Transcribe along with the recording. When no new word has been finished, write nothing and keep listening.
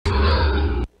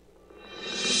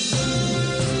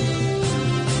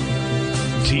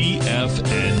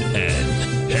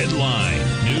TFNN. Headline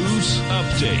News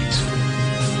Update.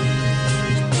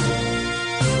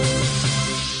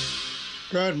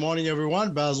 Good morning,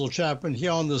 everyone. Basil Chapman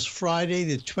here on this Friday,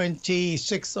 the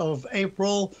 26th of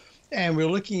April. And we're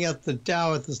looking at the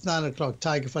Dow at this 9 o'clock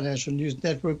Tiger Financial News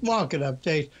Network market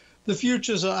update. The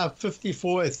futures are up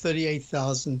 54 at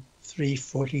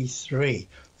 38,343.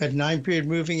 That 9-period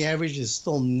moving average is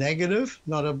still negative,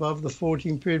 not above the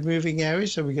 14-period moving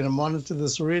average. So we're going to monitor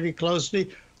this really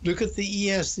closely. Look at the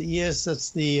ES. The ES,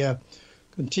 that's the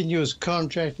continuous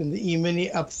contract in the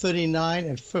E-mini, up 39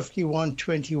 at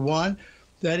 51.21.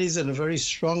 That is in a very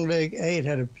strong leg A. It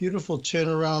had a beautiful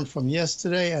turnaround from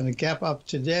yesterday and a gap up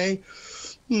today.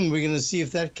 We're going to see if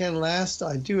that can last.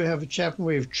 I do have a Chapman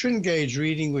wave trend gauge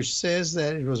reading, which says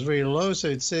that it was very low. So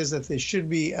it says that there should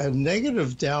be a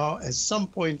negative Dow at some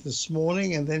point this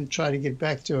morning and then try to get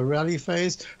back to a rally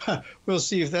phase. We'll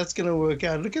see if that's going to work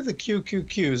out. Look at the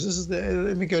QQQs. This is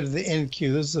let me go to the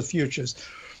NQ. This is the futures.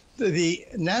 The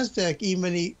NASDAQ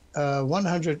E-mini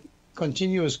 100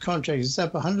 continuous contract is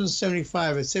up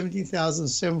 175 at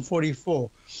 17,744,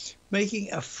 making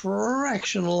a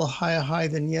fractional higher high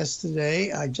than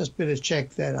yesterday. I just better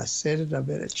check that. I said it. I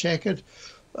better check it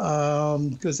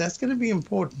because that's going to be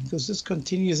important because this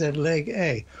continues at leg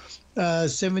A.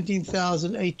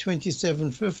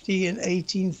 17,827.50 and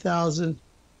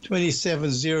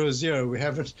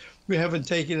 18,027.00. We haven't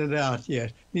taken it out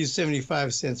yet. Needs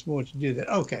 75 cents more to do that.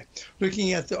 Okay.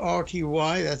 Looking at the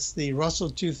RTY, that's the Russell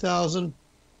 2000,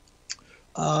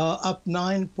 up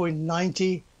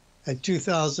 9.90 at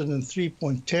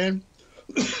 2003.10.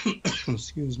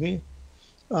 Excuse me.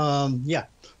 Yeah.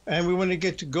 And we want to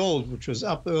get to gold, which was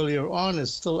up earlier on.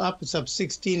 It's still up. It's up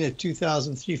 16 at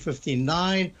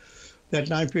 2,359. That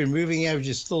 9-period moving average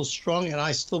is still strong, and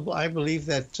I believe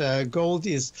that gold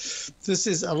is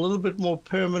a little bit more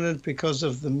permanent because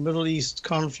of the Middle East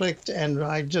conflict, and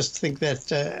I just think that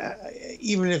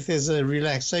even if there's a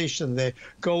relaxation there,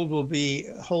 gold will be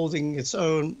holding its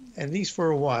own at least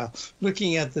for a while.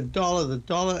 Looking at the dollar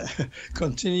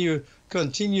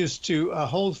continues to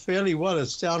hold fairly well.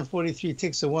 It's down 43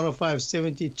 ticks at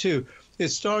 105.72.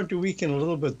 It's starting to weaken a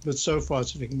little bit, but so far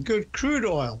it's looking good. Crude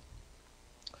oil,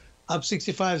 up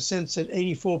 65 cents at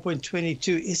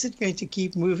 84.22. Is it going to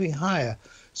keep moving higher?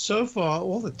 So far,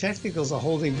 all the technicals are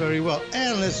holding very well.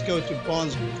 And let's go to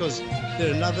bonds because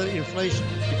there's another inflation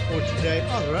report today.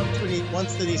 Oh, they're up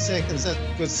 130 seconds. That's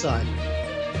a good sign.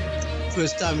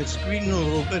 First time it's green a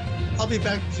little bit. I'll be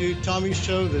back to Tommy's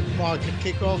show, the market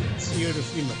kickoff. See you in a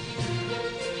few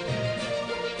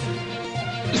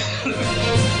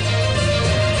minutes.